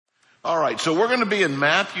All right, so we're going to be in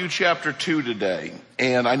Matthew chapter 2 today.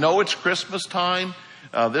 And I know it's Christmas time.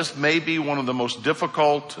 This may be one of the most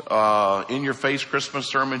difficult in-your-face Christmas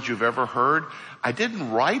sermons you've ever heard. I didn't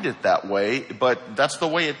write it that way, but that's the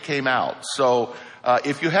way it came out. So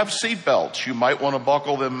if you have seatbelts, you might want to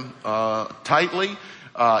buckle them tightly.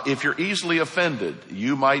 If you're easily offended,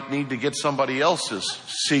 you might need to get somebody else's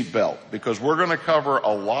seatbelt, because we're going to cover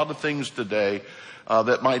a lot of things today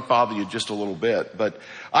that might bother you just a little bit. But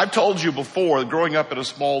I've told you before, growing up in a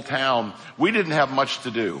small town, we didn't have much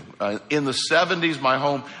to do. In the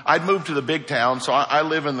 70s, I'd moved to the big town, so I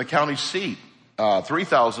live in the county seat,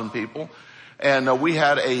 3,000 people. And we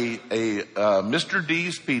had a Mr.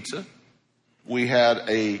 D's Pizza. We had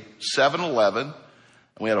a 7-Eleven. And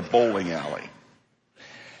we had a bowling alley.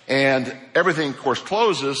 And everything, of course,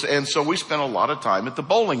 closes. And so we spent a lot of time at the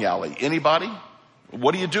bowling alley. Anybody?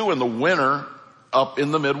 What do you do in the winter up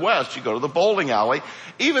in the Midwest? You go to the bowling alley,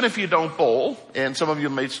 even if you don't bowl. And some of you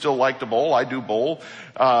may still like to bowl. I do bowl.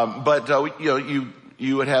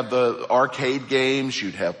 You would have the arcade games.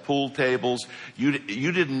 You'd have pool tables. You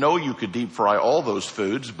didn't know you could deep fry all those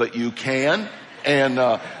foods, but you can.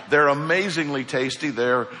 And they're amazingly tasty.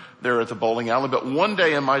 They're at the bowling alley. But one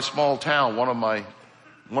day in my small town, one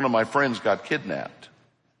of my friends got kidnapped.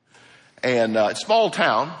 And it's a small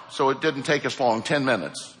town, so it didn't take us long, 10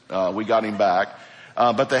 minutes. We got him back.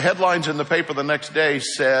 But the headlines in the paper the next day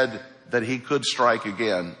said that he could strike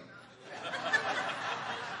again.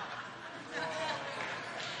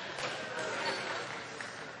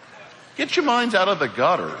 Get your minds out of the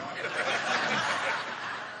gutter.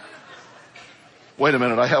 Wait a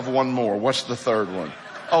minute, I have one more. What's the third one?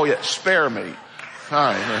 Oh yeah, spare me.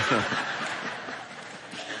 All right.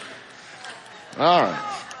 All right.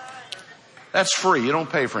 That's free. You don't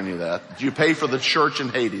pay for any of that. You pay for the church in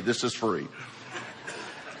Haiti. This is free.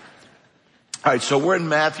 All right, so we're in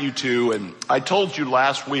Matthew 2, and I told you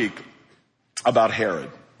last week about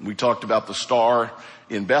Herod. We talked about the star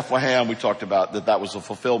in Bethlehem. We talked about that was a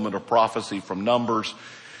fulfillment of prophecy from Numbers.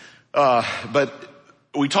 But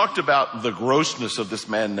we talked about the grossness of this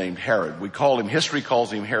man named Herod. History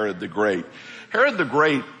calls him Herod the Great. Herod the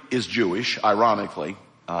Great is Jewish, ironically,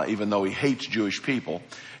 even though he hates Jewish people.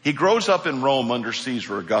 He grows up in Rome under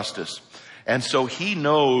Caesar Augustus. And so he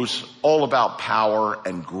knows all about power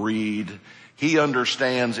and greed. He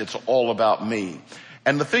understands it's all about me.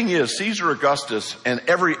 And the thing is, Caesar Augustus and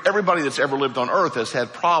everybody that's ever lived on earth has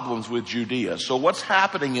had problems with Judea. So what's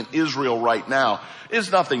happening in Israel right now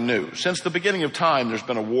is nothing new. Since the beginning of time, there's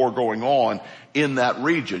been a war going on in that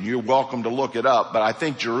region. You're welcome to look it up, but I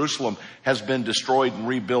think Jerusalem has been destroyed and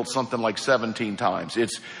rebuilt something like 17 times.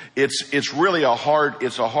 It's really a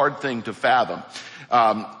hard thing to fathom.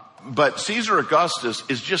 But Caesar Augustus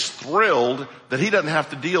is just thrilled that he doesn't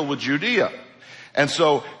have to deal with Judea. And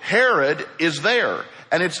so Herod is there.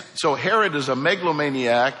 So Herod is a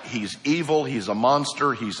megalomaniac. He's evil. He's a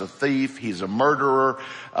monster. He's a thief. He's a murderer.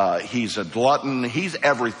 He's a glutton. He's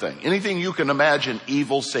everything. Anything you can imagine,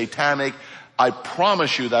 evil, satanic. I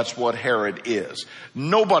promise you that's what Herod is.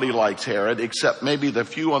 Nobody likes Herod except maybe the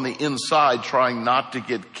few on the inside trying not to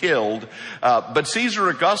get killed. But Caesar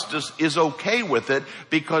Augustus is okay with it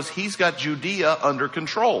because he's got Judea under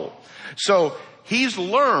control. So he's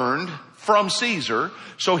learned from Caesar.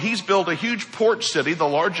 So he's built a huge port city, the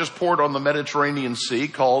largest port on the Mediterranean Sea,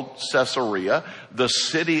 called Caesarea, the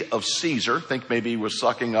city of Caesar. Think maybe he was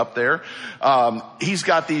sucking up there. He's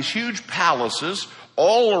got these huge palaces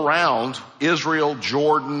all around Israel,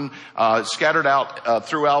 Jordan, scattered out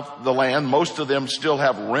throughout the land. Most of them still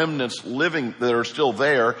have remnants living that are still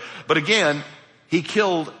there. But again, he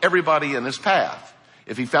killed everybody in his path.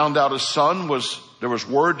 If he found out there was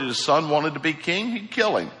word that his son wanted to be king, he'd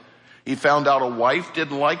kill him. He found out a wife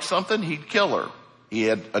didn't like something, he'd kill her. He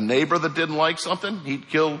had a neighbor that didn't like something, he'd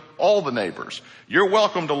kill all the neighbors. You're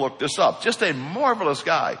welcome to look this up. Just a marvelous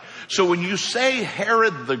guy. So when you say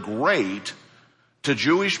Herod the Great to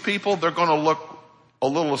Jewish people, they're going to look a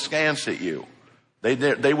little askance at you.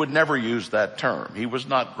 They would never use that term. He was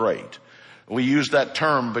not great. We use that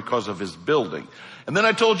term because of his building. And then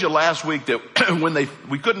I told you last week that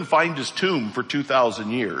we couldn't find his tomb for 2,000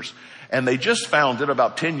 years. And they just found it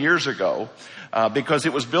about 10 years ago, because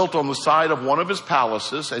it was built on the side of one of his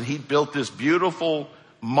palaces, and he built this beautiful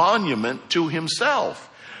monument to himself.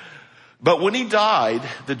 But when he died,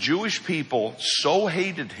 the Jewish people so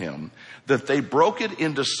hated him that they broke it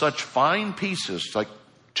into such fine pieces, like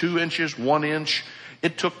 2 inches, 1 inch.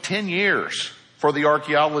 It took 10 years for the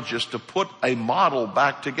archaeologists to put a model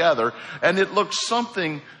back together, and it looked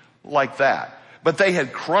something like that. But they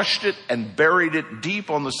had crushed it and buried it deep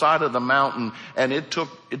on the side of the mountain, and it took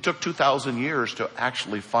 2,000 years to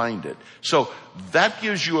actually find it. So that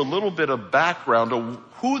gives you a little bit of background of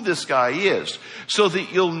who this guy is, so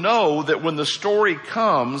that you'll know that when the story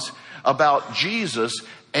comes about Jesus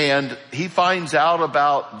and he finds out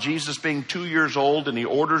about Jesus being 2 years old, and he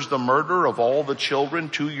orders the murder of all the children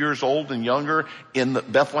 2 years old and younger in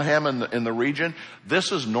Bethlehem and in the region,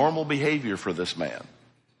 this is normal behavior for this man.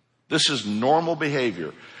 This is normal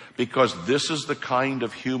behavior, because this is the kind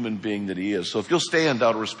of human being that he is. So if you'll stand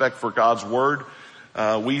out of respect for God's word,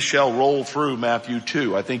 we shall roll through Matthew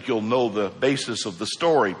 2. I think you'll know the basis of the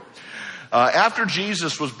story. After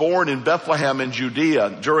Jesus was born in Bethlehem in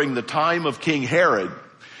Judea during the time of King Herod,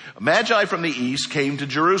 Magi from the east came to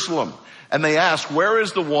Jerusalem, and they asked, "Where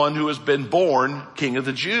is the one who has been born King of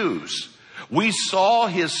the Jews? We saw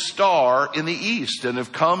his star in the east and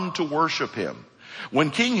have come to worship him."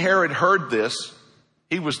 When King Herod heard this,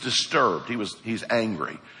 he was disturbed. He's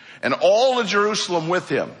angry. And all of Jerusalem with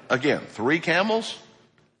him. Again, 3 camels?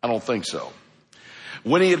 I don't think so.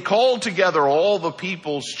 When he had called together all the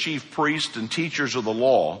people's chief priests and teachers of the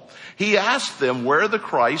law, he asked them where the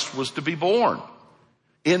Christ was to be born.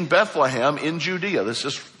 In Bethlehem in Judea. This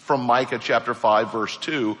is from Micah chapter 5 verse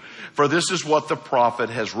 2. "For this is what the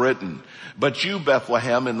prophet has written. But you,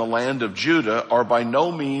 Bethlehem, in the land of Judah, are by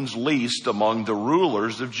no means least among the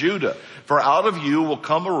rulers of Judah. For out of you will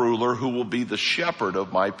come a ruler who will be the shepherd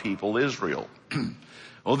of my people Israel."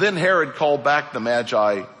 Well, then Herod called back the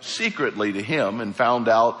Magi secretly to him and found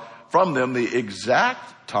out from them the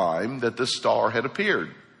exact time that the star had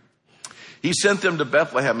appeared. He sent them to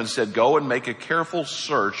Bethlehem and said, "Go and make a careful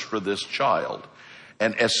search for this child.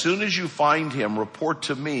 And as soon as you find him, report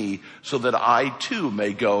to me so that I too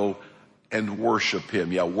may go and worship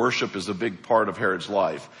him." Yeah, worship is a big part of Herod's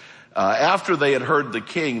life. After they had heard the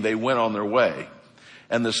king, they went on their way.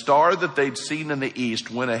 And the star that they'd seen in the east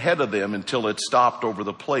went ahead of them until it stopped over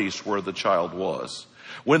the place where the child was.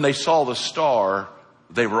 When they saw the star,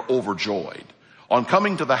 they were overjoyed. On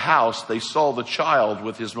coming to the house, they saw the child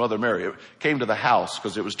with his mother Mary. It came to the house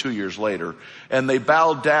because it was 2 years later. And they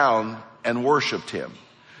bowed down and worshiped him.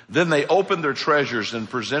 Then they opened their treasures and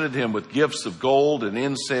presented him with gifts of gold and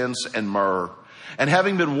incense and myrrh. And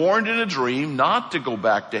having been warned in a dream not to go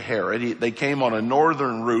back to Herod, they came on a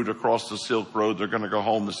northern route across the Silk Road. They're going to go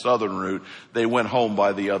home the southern route. They went home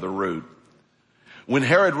by the other route. When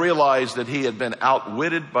Herod realized that he had been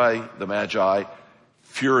outwitted by the Magi,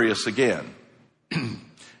 furious again.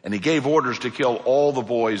 And he gave orders to kill all the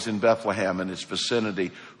boys in Bethlehem and its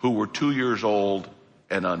vicinity who were 2 years old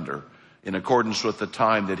and under, in accordance with the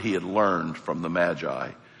time that he had learned from the Magi.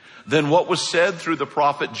 Then what was said through the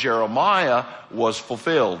prophet Jeremiah was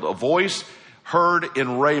fulfilled. A voice heard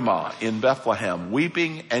in Ramah in Bethlehem,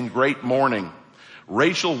 weeping and great mourning.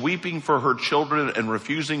 Rachel weeping for her children and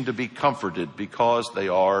refusing to be comforted because they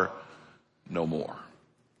are no more.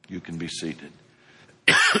 You can be seated.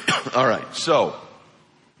 All right, so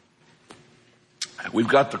we've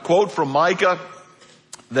got the quote from Micah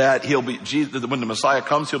that when the Messiah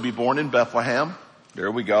comes, he'll be born in Bethlehem.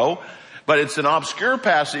 There we go. But it's an obscure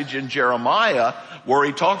passage in Jeremiah where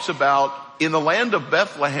he talks about, in the land of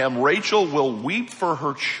Bethlehem, Rachel will weep for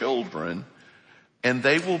her children and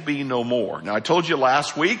they will be no more. Now, I told you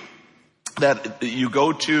last week that you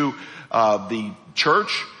go to the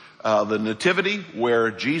church, the Nativity,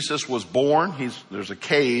 where Jesus was born. There's a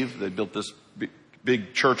cave. They built this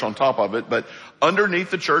big church on top of it, but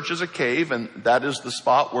underneath the church is a cave, and that is the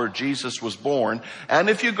spot where Jesus was born. And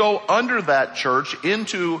if you go under that church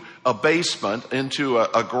into a basement, into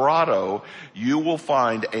a grotto, you will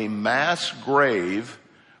find a mass grave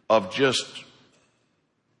of just,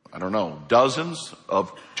 dozens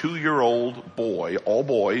of 2-year-old all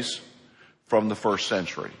boys from the first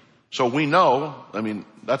century. So we know,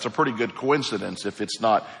 that's a pretty good coincidence if it's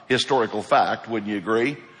not historical fact, wouldn't you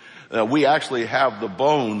agree? We actually have the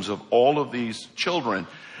bones of all of these children.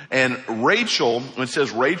 And Rachel, it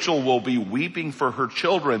says Rachel will be weeping for her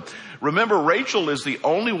children. Remember, Rachel is the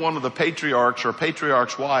only one of the patriarchs or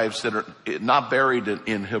patriarchs' wives that are not buried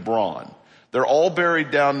in Hebron. They're all buried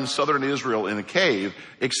down in southern Israel in a cave,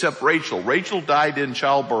 except Rachel. Rachel died in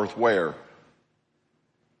childbirth where?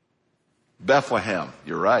 Bethlehem.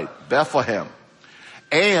 You're right. Bethlehem.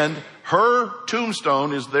 And her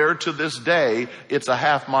tombstone is there to this day. It's a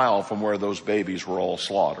half mile from where those babies were all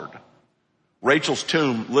slaughtered. Rachel's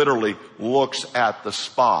tomb literally looks at the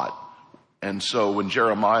spot. And so when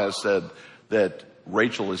Jeremiah said that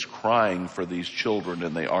Rachel is crying for these children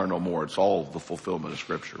and they are no more. It's all the fulfillment of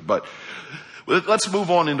Scripture. But let's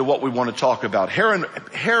move on into what we want to talk about.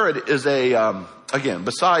 Herod is again,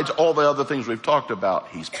 besides all the other things we've talked about,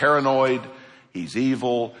 he's paranoid, he's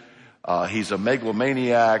evil, he's a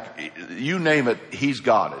megalomaniac. You name it, he's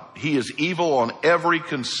got it. He is evil on every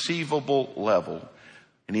conceivable level,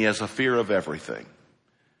 and he has a fear of everything.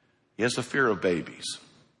 He has a fear of babies.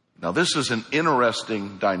 Now, this is an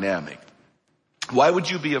interesting dynamic. Why would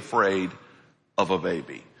you be afraid of a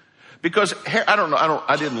baby? Because,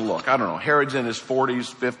 I didn't look. I don't know. Herod's in his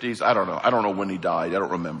 40s, 50s. I don't know. I don't know when he died. I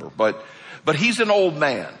don't remember. But he's an old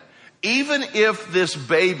man. Even if this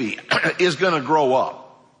baby is going to grow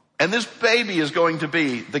up, and this baby is going to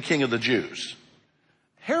be the king of the Jews,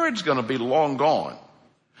 Herod's going to be long gone.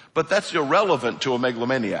 But that's irrelevant to a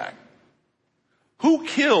megalomaniac. Who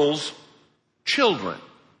kills children?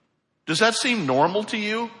 Does that seem normal to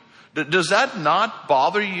you? Does that not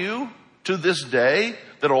bother you to this day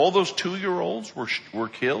that all those 2-year-olds were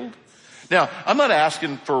killed? Now, I'm not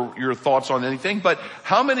asking for your thoughts on anything, but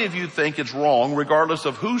how many of you think it's wrong, regardless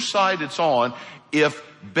of whose side it's on, if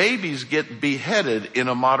babies get beheaded in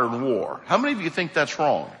a modern war? How many of you think that's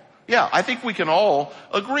wrong? Yeah, I think we can all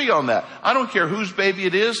agree on that. I don't care whose baby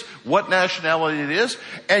it is, what nationality it is.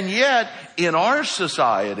 And yet, in our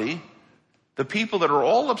society, the people that are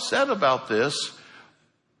all upset about this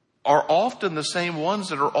are often the same ones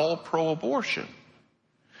that are all pro-abortion.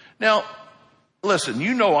 Now, listen,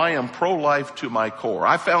 you know I am pro-life to my core.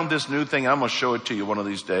 I found this new thing. I'm going to show it to you one of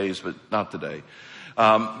these days, but not today.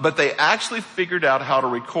 But they actually figured out how to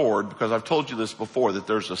record, because I've told you this before, that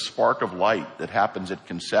there's a spark of light that happens at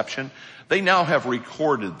conception. They now have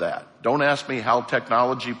recorded that. Don't ask me how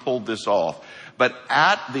technology pulled this off. But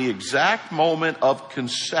at the exact moment of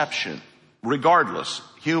conception, regardless,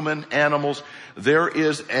 human, animals, there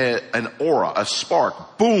is an aura, a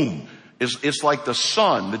spark. Boom. It's like the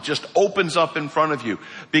sun that just opens up in front of you,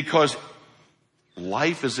 because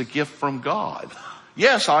life is a gift from God.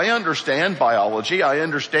 Yes, I understand biology. I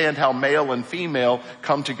understand how male and female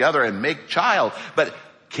come together and make child. But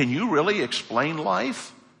can you really explain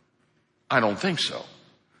life? I don't think so.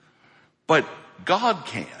 But God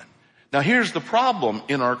can. Now, here's the problem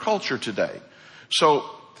in our culture today. So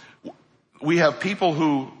we have people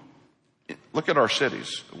who, look at our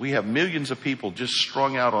cities. We have millions of people just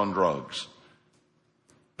strung out on drugs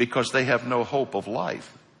because they have no hope of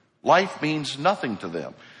life. Life means nothing to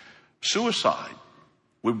them. Suicide.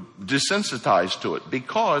 We're desensitized to it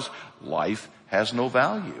because life has no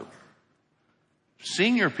value.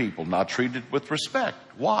 Senior people not treated with respect.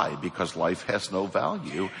 Why? Because life has no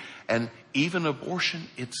value. And even abortion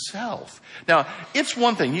itself. Now, it's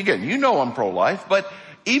one thing. Again, you know I'm pro-life, but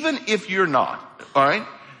even if you're not, all right,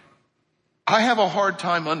 I have a hard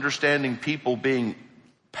time understanding people being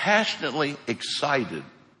passionately excited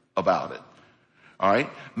about it. All right.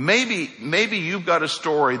 Maybe you've got a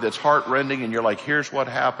story that's heartrending and you're like, here's what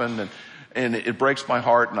happened and it breaks my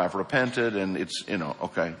heart and I've repented and it's,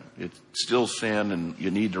 okay, it's still sin and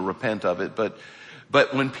you need to repent of it.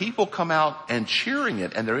 But when people come out and cheering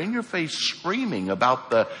it and they're in your face screaming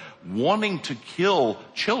about the wanting to kill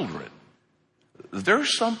children,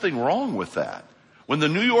 there's something wrong with that. When the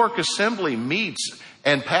New York Assembly meets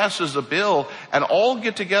and passes a bill and all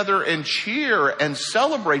get together and cheer and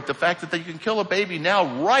celebrate the fact that they can kill a baby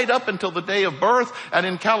now right up until the day of birth, and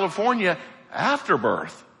in California, after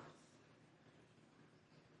birth.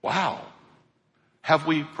 Wow. Have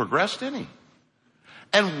we progressed any?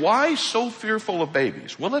 And why so fearful of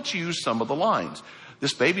babies? Well, let's use some of the lines.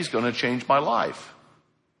 This baby's going to change my life.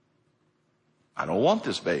 I don't want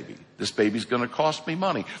this baby. This baby's going to cost me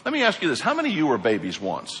money. Let me ask you this. How many of you were babies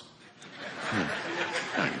once?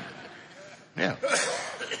 Yeah.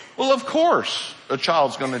 Well, of course, a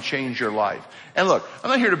child's going to change your life. And look, I'm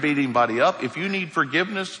not here to beat anybody up. If you need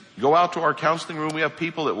forgiveness, go out to our counseling room. We have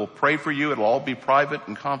people that will pray for you. It'll all be private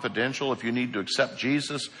and confidential. If you need to accept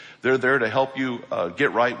Jesus, they're there to help you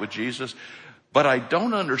get right with Jesus. But I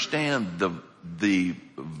don't understand the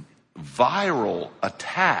viral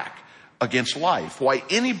attack against life. Why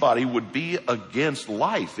anybody would be against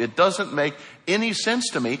life. It doesn't make any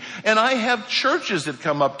sense to me. And I have churches that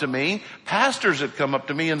come up to me, pastors that come up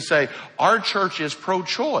to me and say, our church is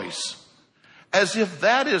pro-choice. As if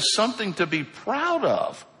that is something to be proud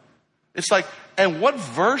of. It's like, and what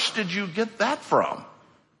verse did you get that from?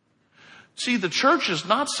 See, the church is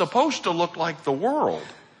not supposed to look like the world.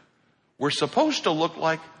 We're supposed to look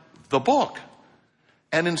like the book.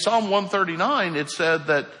 And in Psalm 139, it said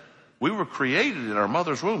that we were created in our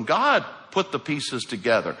mother's womb. God put the pieces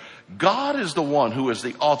together. God is the one who is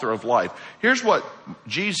the author of life. Here's what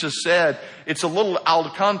Jesus said. It's a little out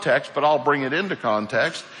of context, but I'll bring it into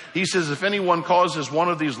context. He says, if anyone causes one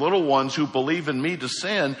of these little ones who believe in me to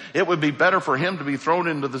sin, it would be better for him to be thrown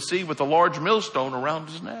into the sea with a large millstone around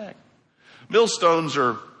his neck. Millstones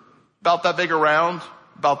are about that big around,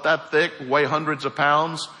 about that thick, weigh hundreds of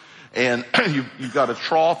pounds. And you've got a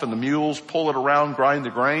trough and the mules pull it around, grind the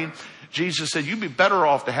grain. Jesus said, you'd be better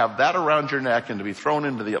off to have that around your neck and to be thrown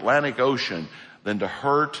into the Atlantic Ocean than to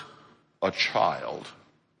hurt a child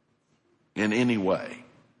in any way.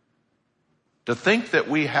 To think that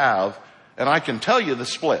we have, and I can tell you the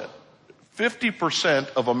split, 50%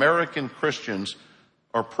 of American Christians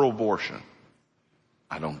are pro-abortion.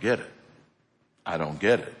 I don't get it. I don't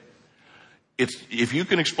get it. If you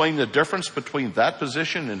can explain the difference between that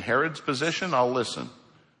position and Herod's position, I'll listen.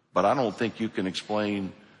 But I don't think you can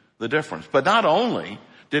explain the difference. But not only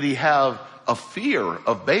did he have a fear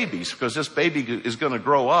of babies, because this baby is going to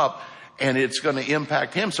grow up and it's going to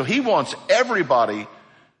impact him. So he wants everybody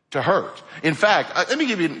to hurt. In fact, let me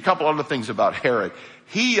give you a couple other things about Herod.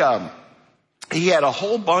 He had a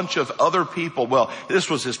whole bunch of other people. Well, this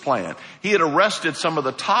was his plan. He had arrested some of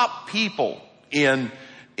the top people in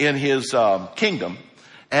his kingdom.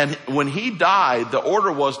 And when he died, the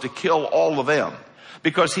order was to kill all of them.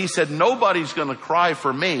 Because he said, nobody's going to cry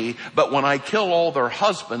for me, but when I kill all their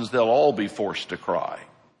husbands, they'll all be forced to cry.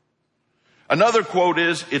 Another quote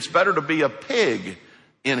is, it's better to be a pig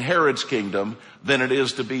in Herod's kingdom than it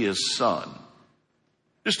is to be his son.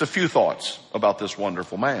 Just a few thoughts about this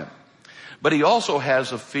wonderful man. But he also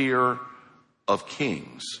has a fear of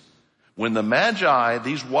kings. When the Magi,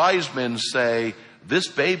 these wise men, say, this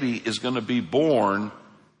baby is going to be born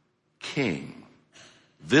king,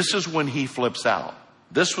 this is when he flips out.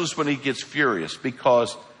 This was when he gets furious,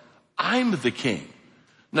 because I'm the king.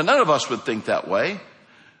 Now, none of us would think that way.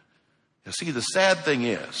 You see, the sad thing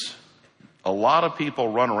is, a lot of people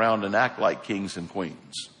run around and act like kings and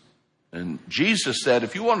queens. And Jesus said,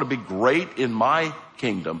 if you want to be great in my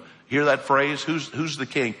kingdom, hear that phrase? Who's the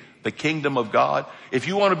king? The kingdom of God. If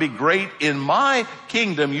you want to be great in my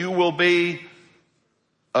kingdom, you will be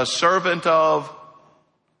a servant of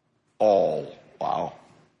all. Wow.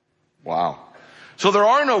 Wow. So there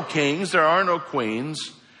are no kings, there are no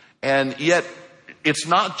queens, and yet it's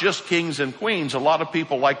not just kings and queens. A lot of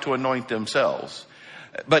people like to anoint themselves.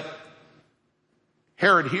 But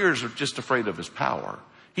Herod here is just afraid of his power.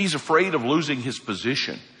 He's afraid of losing his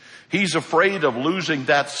position. He's afraid of losing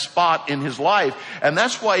that spot in his life. And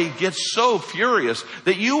that's why he gets so furious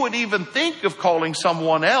that you would even think of calling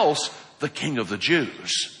someone else the king of the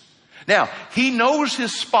Jews. Now, he knows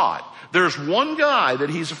his spot. There's one guy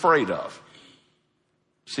that he's afraid of.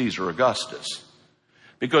 Caesar Augustus.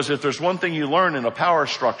 Because if there's one thing you learn in a power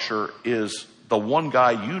structure is the one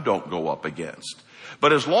guy you don't go up against.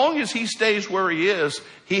 But as long as he stays where he is,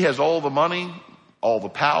 he has all the money, all the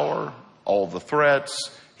power, all the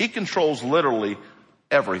threats. He controls literally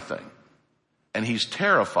everything. And he's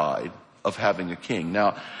terrified of having a king.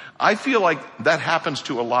 Now, I feel like that happens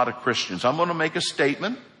to a lot of Christians. I'm going to make a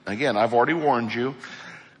statement. Again, I've already warned you.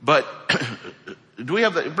 But do we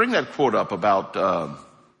have bring that quote up about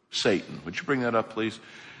Satan. Would you bring that up, please?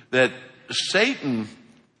 That Satan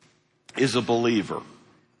is a believer.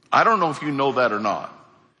 I don't know if you know that or not.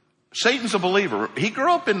 Satan's a believer. He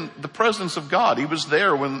grew up in the presence of God. He was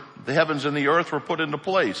there when the heavens and the earth were put into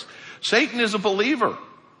place. Satan is a believer.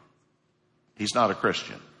 He's not a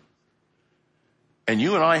Christian. And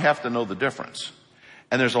you and I have to know the difference.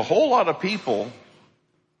 And there's a whole lot of people,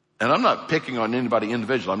 and I'm not picking on anybody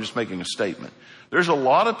individual, I'm just making a statement. There's a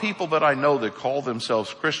lot of people that I know that call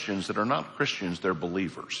themselves Christians that are not Christians, they're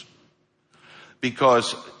believers.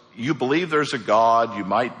 Because you believe there's a God, you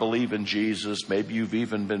might believe in Jesus, maybe you've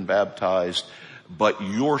even been baptized, but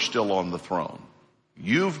you're still on the throne.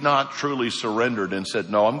 You've not truly surrendered and said,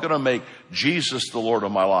 no, I'm going to make Jesus the Lord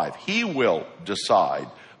of my life. He will decide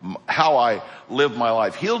how I live my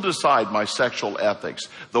life. He'll decide my sexual ethics.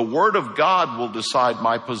 The Word of God will decide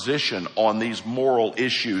my position on these moral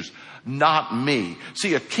issues, not me.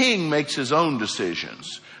 See, a king makes his own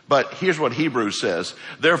decisions. But here's what Hebrews says.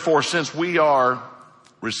 Therefore, since we are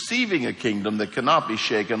receiving a kingdom that cannot be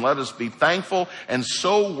shaken, let us be thankful and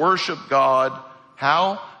so worship God.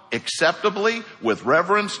 How? Acceptably, with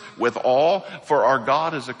reverence, with awe, for our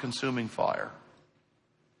God is a consuming fire.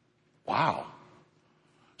 Wow.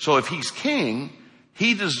 So if he's king,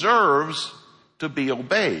 he deserves to be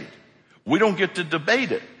obeyed. We don't get to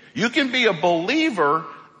debate it. You can be a believer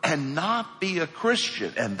and not be a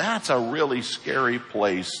Christian. And that's a really scary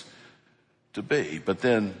place to be. But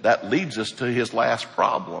then that leads us to his last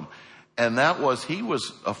problem. And that was, he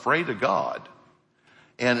was afraid of God.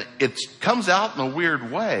 And it comes out in a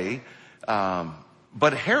weird way,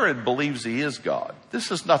 but Herod believes he is God.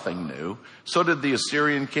 This is nothing new. So did the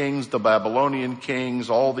Assyrian kings, the Babylonian kings,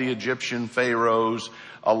 all the Egyptian pharaohs.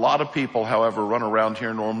 A lot of people, however, run around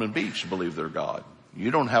here in Norman Beach and believe they're God.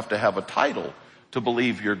 You don't have to have a title to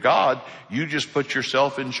believe you're God. You just put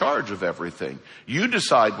yourself in charge of everything. You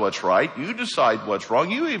decide what's right. You decide what's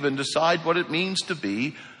wrong. You even decide what it means to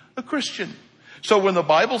be a Christian. So when the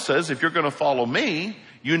Bible says, if you're going to follow me,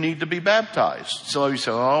 you need to be baptized. Some of you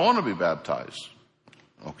say, oh, I want to be baptized.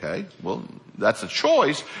 Okay, well, that's a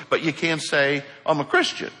choice, but you can't say, I'm a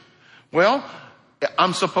Christian. Well,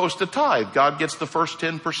 I'm supposed to tithe. God gets the first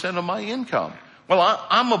 10% of my income. Well,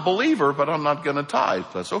 I'm a believer, but I'm not going to tithe.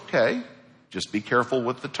 That's okay. Just be careful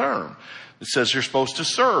with the term. It says you're supposed to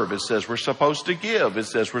serve. It says we're supposed to give. It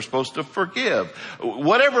says we're supposed to forgive.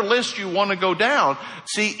 Whatever list you want to go down.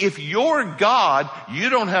 See, if you're God, you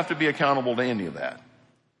don't have to be accountable to any of that.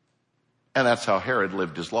 And that's how Herod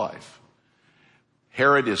lived his life.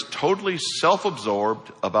 Herod is totally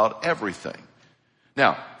self-absorbed about everything.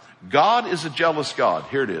 Now, God is a jealous God.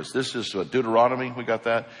 Here it is. This is Deuteronomy. We got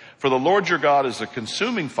that. For the Lord your God is a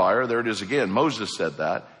consuming fire. There it is again. Moses said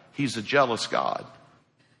that. He's a jealous God.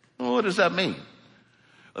 Well, what does that mean?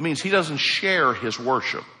 It means he doesn't share his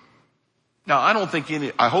worship. Now, I don't think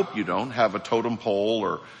I hope you don't have a totem pole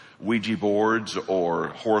or Ouija boards or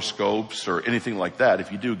horoscopes or anything like that.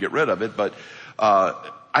 If you do, get rid of it. But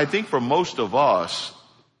I think for most of us,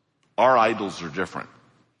 our idols are different.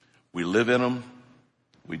 We live in them.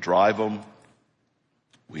 We drive them.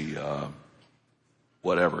 We, go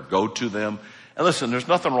to them. And listen, there's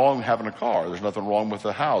nothing wrong with having a car. There's nothing wrong with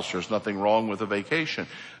a house. There's nothing wrong with a vacation.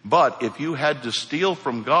 But if you had to steal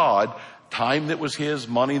from God time that was his,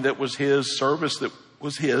 money that was his, service that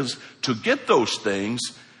was his, to get those things,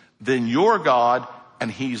 then you're God and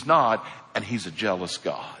he's not, and he's a jealous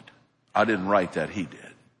God. I didn't write that, he did.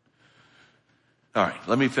 All right,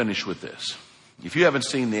 let me finish with this. If you haven't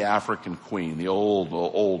seen The African Queen, the old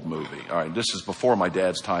movie, all right, this is before my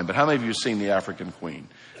dad's time, but how many of you have seen The African Queen?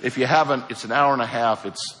 If you haven't, it's an hour and a half.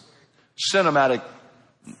 It's cinematic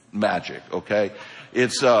magic, okay?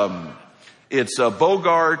 It's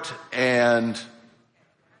Bogart and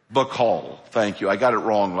Bacall. Thank you. I got it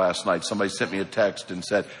wrong last night. Somebody sent me a text and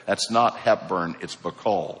said, that's not Hepburn, it's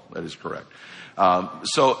Bacall. That is correct.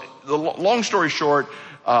 So the long story short,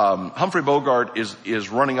 Humphrey Bogart is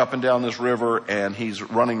running up and down this river, and he's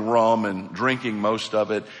running rum and drinking most of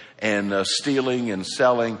it and stealing and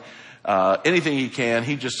selling anything he can.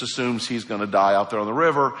 He just assumes he's going to die out there on the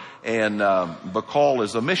river, and Bacall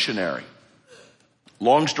is a missionary.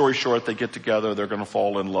 Long story short, they get together. They're going to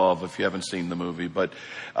fall in love, if you haven't seen the movie. But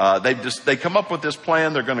they come up with this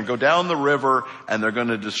plan. They're going to go down the river, and they're going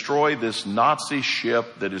to destroy this Nazi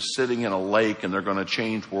ship that is sitting in a lake, and they're going to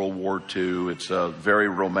change World War II. It's a very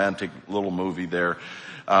romantic little movie there.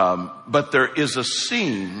 But there is a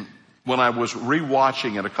scene when I was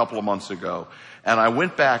rewatching it a couple of months ago, and I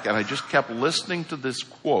went back and I just kept listening to this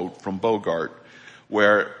quote from Bogart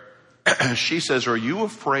where she says, "Are you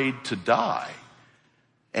afraid to die?"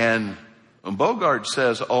 And Bogart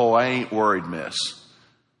says, "Oh, I ain't worried, miss.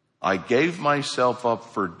 I gave myself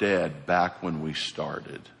up for dead back when we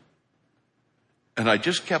started." And I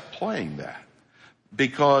just kept playing that,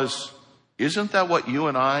 because isn't that what you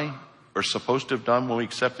and I are supposed to have done when we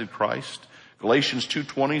accepted Christ? Galatians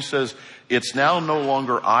 2:20 says, "It's now no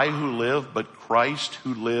longer I who live, but Christ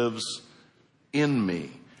who lives in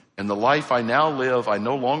me. And the life I now live, I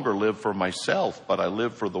no longer live for myself, but I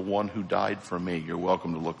live for the one who died for me." You're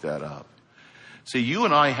welcome to look that up. See, you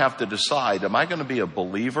and I have to decide, am I going to be a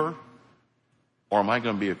believer or am I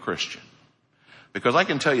going to be a Christian? Because I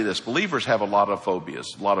can tell you this, believers have a lot of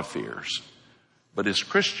phobias, a lot of fears. But as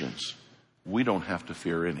Christians, we don't have to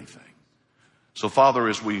fear anything. So, Father,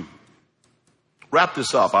 as we wrap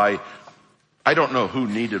this up, I don't know who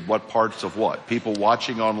needed what parts of what. People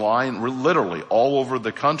watching online, literally all over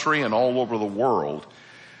the country and all over the world.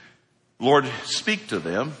 Lord, speak to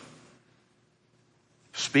them.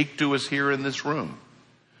 Speak to us here in this room.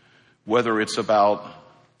 Whether it's about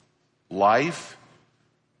life,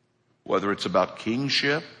 whether it's about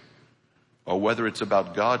kingship, or whether it's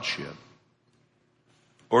about godship.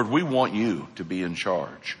 Lord, we want you to be in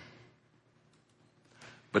charge.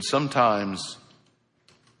 But sometimes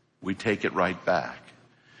we take it right back.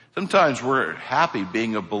 Sometimes we're happy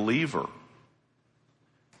being a believer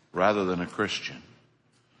rather than a Christian.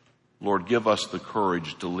 Lord, give us the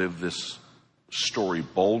courage to live this story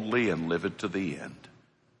boldly and live it to the end.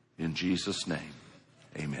 In Jesus' name,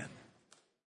 amen.